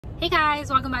Hey guys,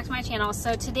 welcome back to my channel.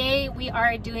 So today we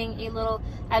are doing a little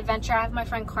adventure. I have my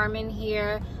friend Carmen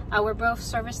here. We're both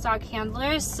service dog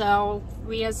handlers. So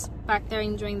Ria's back there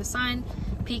enjoying the sun.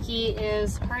 Peaky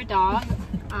is her dog,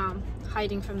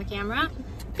 hiding from the camera.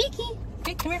 Peaky,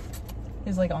 hey, come here.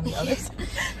 He's like on the other side.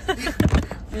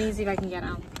 Let me see if I can get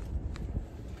him.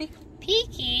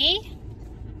 Peaky,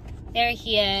 there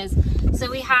he is. So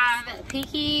we have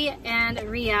Peaky and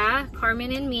Ria,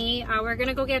 Carmen and me. We're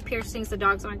gonna go get piercings. The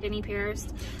dogs aren't getting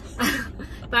pierced.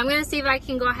 But I'm gonna see if I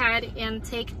can go ahead and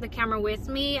take the camera with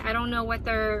me. I don't know what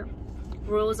their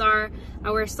rules are.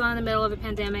 We're still in the middle of a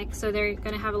pandemic, so they're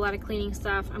gonna have a lot of cleaning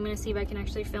stuff. I'm gonna see if I can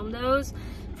actually film those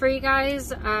for you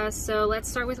guys. So let's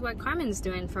start with what Carmen's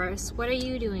doing first. What are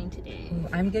you doing today?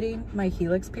 I'm getting my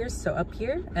helix pierced, so up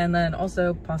here, and then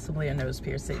also possibly a nose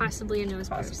piercing. Possibly a nose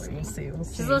piercing. We'll see. We'll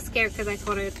see. She's a little scared because I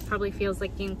told her it probably feels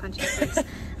like getting punched in the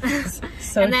face.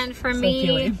 So, and then for me,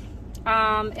 feely.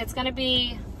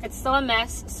 it's still a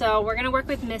mess. So we're gonna work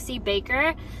with Missy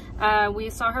Baker. We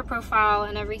saw her profile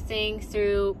and everything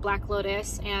through Black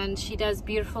Lotus, and she does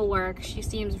beautiful work. She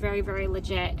seems very, very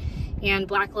legit. And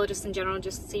Black Lotus in general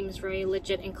just seems very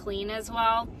legit and clean as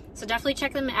well. So definitely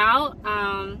check them out.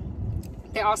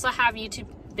 They also have YouTube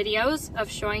videos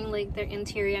of showing like their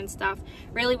interior and stuff.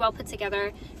 Really well put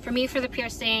together. For me, for the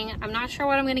piercing, I'm not sure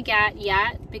what I'm gonna get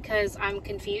yet because I'm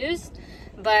confused.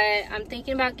 But I'm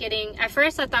thinking about getting, at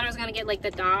first I thought I was gonna get like the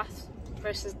Doth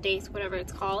versus Dace, whatever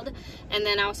it's called. And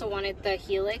then I also wanted the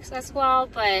helix as well,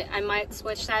 but I might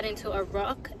switch that into a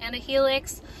rook and a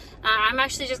helix. I'm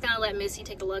actually just gonna let Missy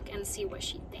take a look and see what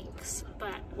she thinks.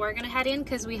 But we're gonna head in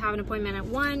because we have an appointment at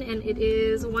 1 and it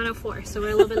is 1:04, so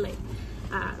we're a little bit late.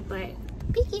 But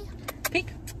Peaky. Peek.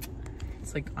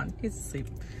 It's like on. He's asleep.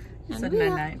 He And said Ria.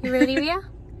 night-night. You ready, Ria?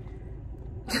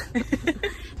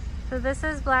 So this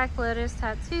is Black Lotus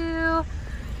Tattoo.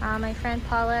 My friend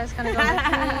Paula is gonna go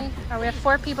with me. We have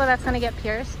 4 people that's gonna get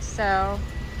pierced, so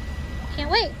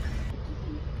can't wait.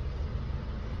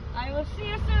 I will see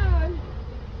you soon.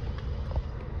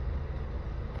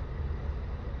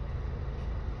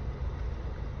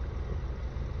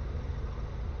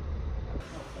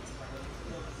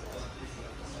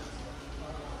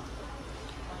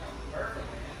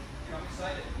 I'm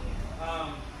excited.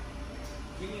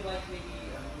 Give me like maybe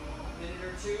a minute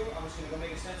or two. I'm just gonna go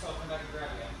make a stencil. I'll come back and grab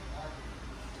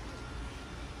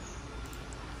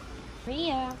you.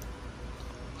 Ria.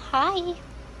 Hi.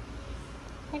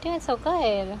 You're doing so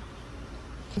good.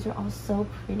 These are all so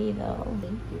pretty though.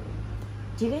 Thank you.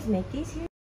 Do you guys make these here?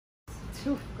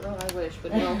 Girl, I wish,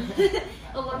 but no.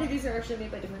 A lot of these are actually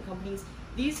made by different companies.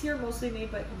 These here are mostly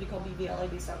made by a company called BBLA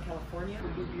based out in California. It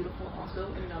would be beautiful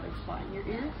also in another spot in your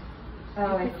ear.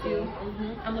 Oh, I see.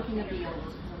 I'm looking at the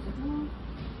yellows.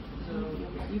 So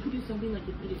you could do something like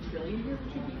the pretty trillion here,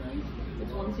 which would be nice.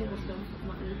 It's one single stone, so it's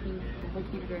not anything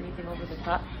complicated or anything over the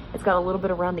top. It's got a little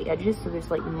bit around the edges, so there's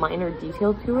like minor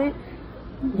detail to it.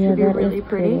 Yeah, should be that really is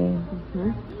pretty.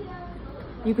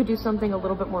 You could do something a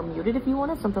little bit more muted if you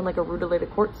wanted, something like a rutilated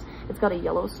quartz. It's got a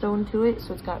yellow stone to it,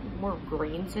 so it's got more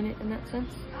grains in it in that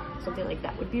sense. Something like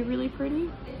that would be really pretty.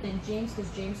 And James,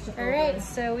 because James took All right,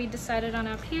 so we decided on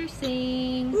our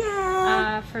piercing.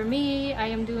 Yeah. For me, I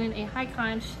am doing a high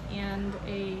conch and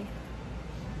a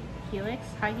helix,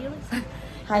 high helix.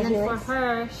 High and then helix. for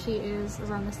her, she is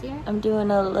on this ear. I'm doing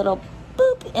a little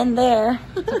boop in there.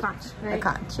 It's a conch, right? A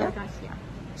conch, yeah. A conch, yeah.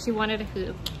 She wanted a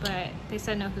hoop, but they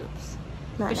said no hoops.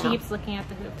 Not But she now. keeps looking at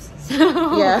the hoops.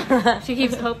 So Yeah. she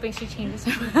keeps hoping she changes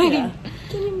her mind. Yeah.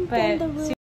 Can you bend the But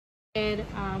roof?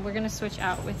 we're gonna switch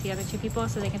out with the other 2 people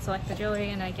so they can select the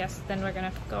jewelry, and I guess then we're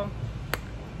gonna go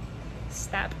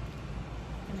stab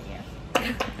in the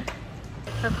ear.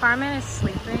 So Carmen is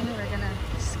sleeping. We're gonna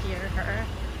scare her.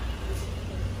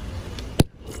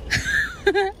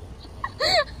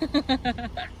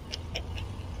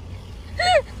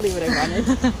 Leave what I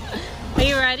wanted. Are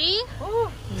you ready?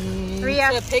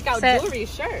 Ria, To pick out sit. jewelry,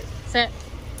 sure. Sit.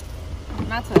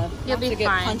 Not to be get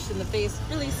fine. punched in the face.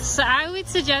 Release. So I would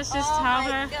suggest just tell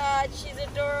her. God, she's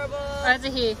adorable. That's a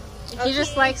he. He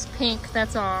just likes pink.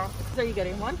 That's all. Are you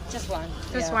getting one? Just one.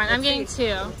 Just one. I'm getting 2.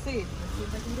 Let's see. See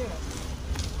if I can do it.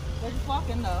 They're just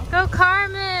walking though. Go,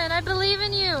 Carmen! I believe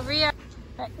in you, Ria.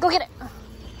 All right, go get it.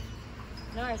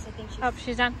 Norris, I think she's... Oh,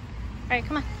 she's done. All right,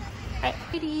 come on. All right,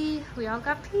 lady, we all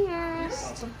got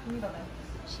pierced.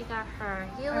 She got her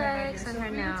helix and her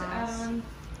nose.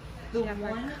 The She got her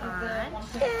one of the conch.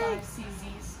 1.5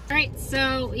 CZs. All right,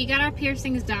 so we got our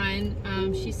piercings done.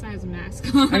 She still has a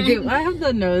mask on. I do. I have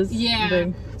the nose. Yeah.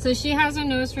 thing. So she has her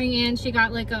nose ring in. She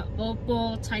got like a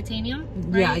opal titanium.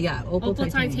 Right? Yeah, yeah. Opal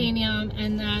titanium.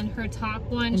 And then her top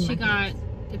one, In she my got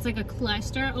it's like a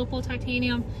cluster opal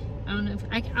titanium. I don't know if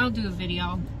I'll do a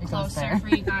video closer for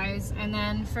you guys. And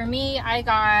then for me,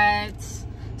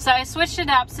 so I switched it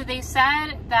up. So they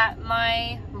said that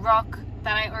my rook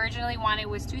that I originally wanted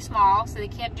was too small, so they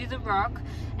can't do the rook.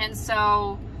 And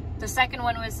so the second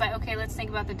one was like, okay, let's think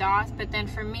about the doth. But then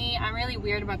for me, I'm really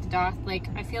weird about the doth. Like,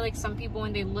 I feel like some people,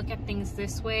 when they look at things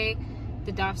this way,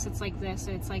 the doth sits like this.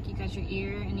 So it's like you got your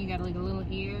ear and you got like a little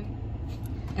ear.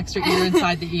 Extra ear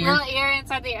inside the ear. Little ear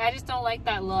inside the ear. I just don't like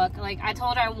that look. Like, I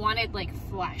told her I wanted like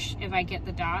flesh if I get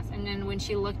the doth. And then when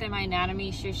she looked at my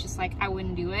anatomy, she was just like, I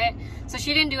wouldn't do it. So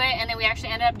she didn't do it. And then we actually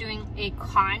ended up doing a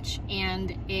conch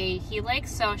and a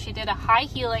helix. So she did a high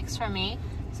helix for me.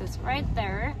 So it's right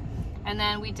there. And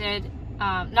then we did,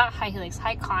 not high helix,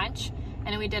 high conch. And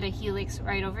then we did a helix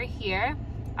right over here.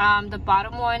 The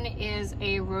bottom one is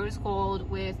a rose gold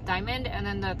with diamond. And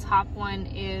then the top one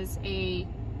is I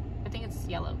think it's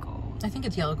yellow gold. I think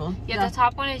it's yellow gold. Yeah, the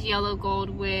top one is yellow gold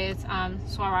with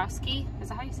Swarovski. Is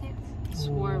that how you say it?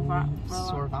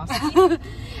 Swarovski?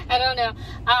 I don't know.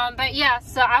 But yeah,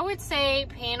 so I would say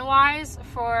pain-wise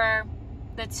for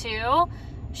the two,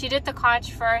 she did the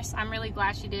conch first. I'm really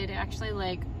glad she did. It actually,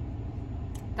 like,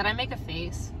 did I make a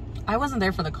face? I wasn't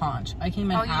there for the conch. I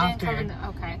came in after. Didn't come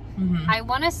in okay. I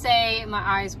want to say my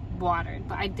eyes watered,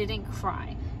 but I didn't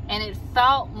cry. And it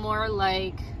felt more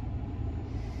like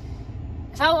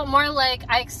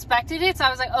I expected it. So I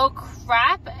was like, oh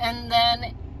crap. And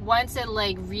then once it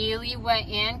like really went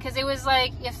in, because it was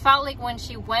like, it felt like when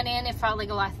she went in, it felt like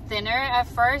a lot thinner at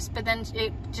first, but then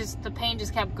the pain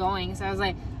just kept going. So I was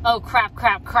like, oh crap,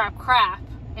 crap, crap, crap,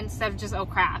 instead of just oh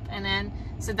crap. And then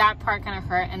so that part kind of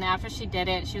hurt. And after she did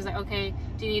it, she was like, okay,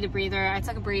 do you need a breather? I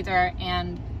took a breather,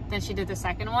 and then she did the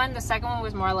second one. The second one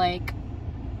was more like,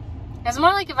 it's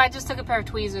more like if I just took a pair of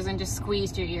tweezers and just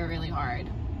squeezed your ear really hard.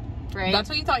 Right? That's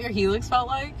what you thought your helix felt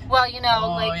like? Well, you know,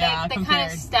 like yeah, they kind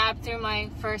of stabbed through my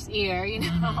first ear, you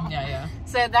know? Yeah.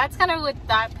 So that's kind of what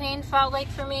that pain felt like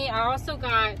for me. I also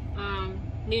got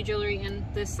new jewelry in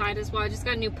this side as well. I just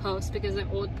got a new post because the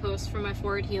old post for my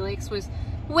forward helix was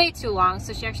way too long,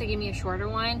 so she actually gave me a shorter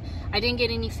one. I didn't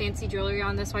get any fancy jewelry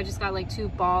on this, so I just got like 2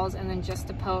 balls and then just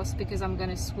a post because I'm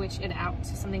gonna switch it out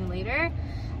to something later.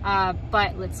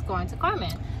 But let's go on to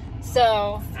Carmen.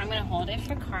 So I'm gonna hold it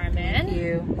for Carmen. Thank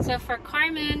you. So for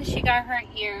Carmen, she got her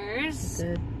ears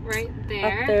right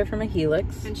there. Up there from a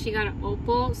helix. And she got an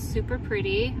opal, super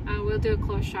pretty. We'll do a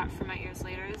close shot for my ears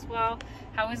later as well.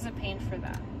 How was the pain for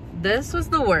that? This was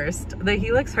the worst. The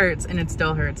helix hurts and it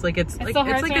still hurts. Like it's like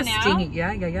a sting.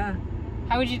 Yeah.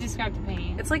 How would you describe the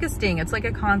pain? It's like a sting. It's like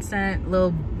a constant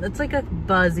little, it's like a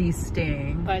buzzy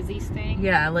sting. Buzzy sting?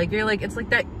 Yeah, like you're like, it's like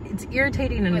that, it's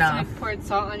irritating enough. So poured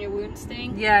salt on your wound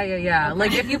sting? Yeah. Okay.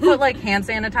 Like if you put like hand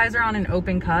sanitizer on an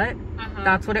open cut, Uh-huh.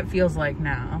 That's what it feels like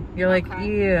now. You're like,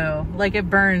 ew. Like it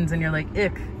burns and you're like,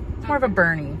 ick. It's more of a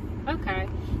burny. Okay.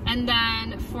 And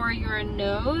then for your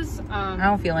nose, I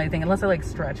don't feel anything unless I like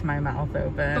stretch my mouth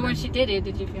open. But when she did it,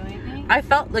 did you feel anything? I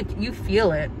felt like you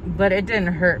feel it, but it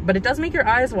didn't hurt. But it does make your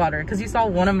eyes water because you saw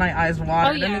one of my eyes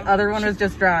watered and the other one was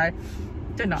just dry.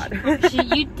 Did not.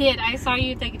 You did. I saw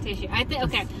you take a tissue.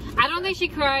 Okay. I don't think she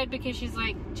cried because she's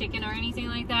like chicken or anything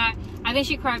like that. I think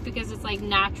she cried because it's like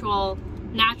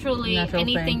naturally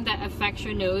anything that affects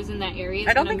your nose in that area.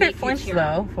 I don't think I flinched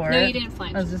though for it. No, you didn't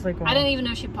flinch. I was just like, I didn't even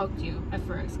know she poked you at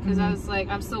first because I was like,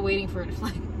 I'm still waiting for it to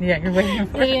flinch. Yeah, you're waiting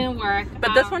for it. It didn't work.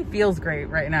 But this one feels great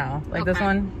right now. Like this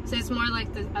one. So it's more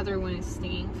like the other one is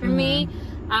stinging. For me,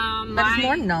 but it's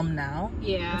more numb now.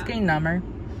 Yeah. It's getting number.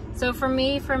 So for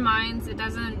me, for mine,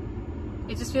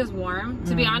 it just feels warm.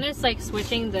 To be honest, like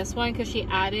switching this one, because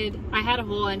I had a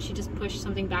hole and she just pushed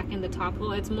something back in the top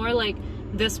hole. It's more like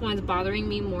this one's bothering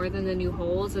me more than the new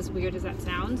holes, as weird as that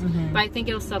sounds. But I think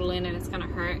it'll settle in and it's gonna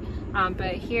hurt.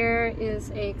 But here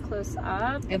is a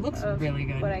close-up. It looks really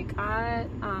good. What I got.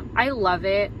 I love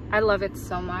it. I love it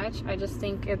so much. I just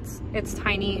think it's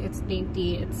tiny, it's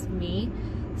dainty, it's me.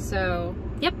 So,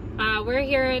 yep. We're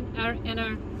here at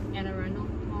Anne Arundel Mall.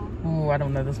 Oh, I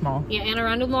don't know this mall. Yeah, Anne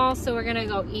Arundel Mall. So we're gonna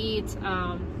go eat.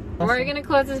 We're gonna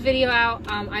close this video out.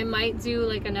 I might do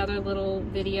like another little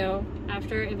video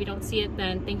after. If you don't see it,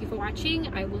 then thank you for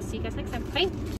watching. I will see you guys next time. Bye.